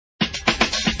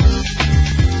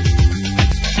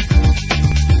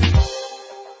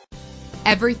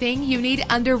Everything you need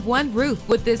under one roof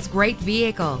with this great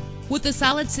vehicle. With a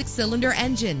solid 6-cylinder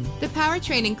engine, the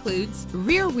powertrain includes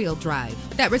rear-wheel drive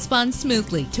that responds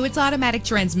smoothly to its automatic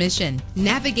transmission.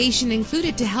 Navigation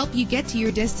included to help you get to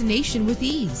your destination with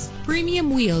ease.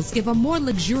 Premium wheels give a more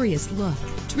luxurious look.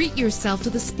 Treat yourself to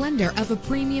the splendor of a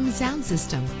premium sound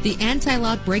system. The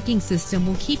anti-lock braking system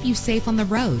will keep you safe on the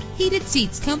road. Heated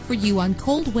seats comfort you on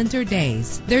cold winter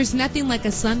days. There's nothing like a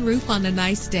sunroof on a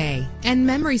nice day. And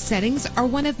memory settings are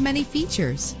one of many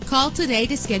features. Call today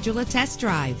to schedule a test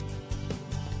drive.